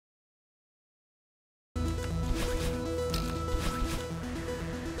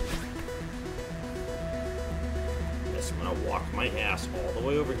walk my ass all the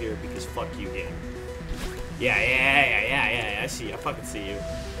way over here because fuck you, game. Yeah, I see you. I fucking see you.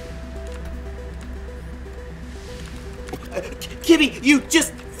 Kibby, you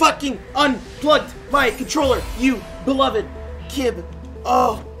just fucking unplugged my controller, you beloved Kib.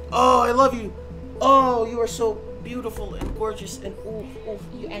 Oh, I love you. Oh, you are so beautiful and gorgeous, and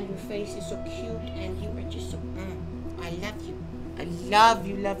And your face is so cute, and you are just so. I love you. I love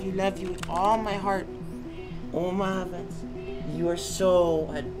you, love you, love you with all my heart. oh my heavens, you are so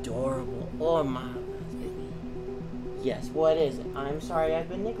adorable. Oh my heavens, baby. Yes, what is it? I'm sorry I've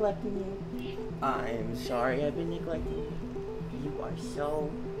been neglecting you. I'm sorry I've been neglecting you. You are so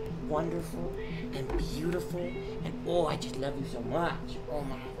wonderful and beautiful, and I just love you so much. Oh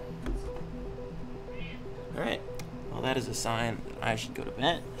my heavens. Alright, well that is a sign that I should go to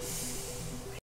bed.